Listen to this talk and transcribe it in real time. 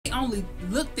only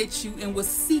looked at you and was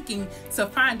seeking to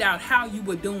find out how you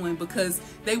were doing, because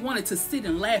they wanted to sit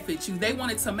and laugh at you. They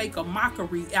wanted to make a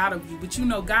mockery out of you. But you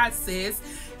know, God says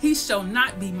he shall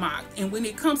not be mocked. And when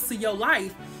it comes to your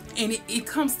life, and it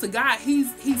comes to God,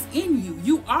 he's in you.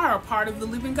 You are a part of the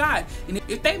living God. And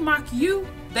if they mock you,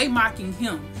 they mocking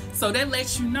him. So that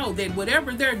lets you know that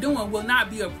whatever they're doing will not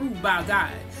be approved by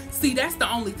God. See, that's the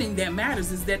only thing that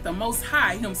matters, is that the Most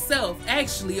High himself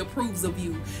actually approves of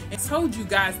you. And I told you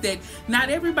guys that not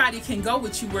everybody can go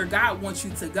with you where God wants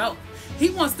you to go.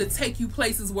 He wants to take you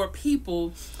places where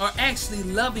people are actually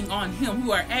loving on him,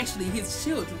 who are actually his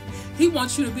children. He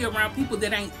wants you to be around people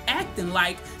that ain't acting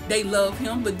like they love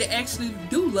him, but they actually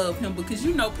do love him. Because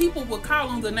you know, people will call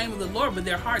on the name of the Lord, but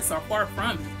their hearts are far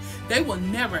from it. They will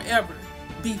never ever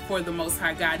be for the Most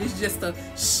High God. It's just a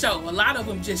show. A lot of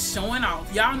them just showing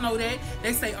off. Y'all know that.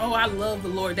 They say, oh, I love the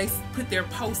Lord. They put their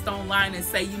post online and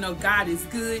say, you know, God is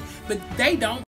good, but they don't.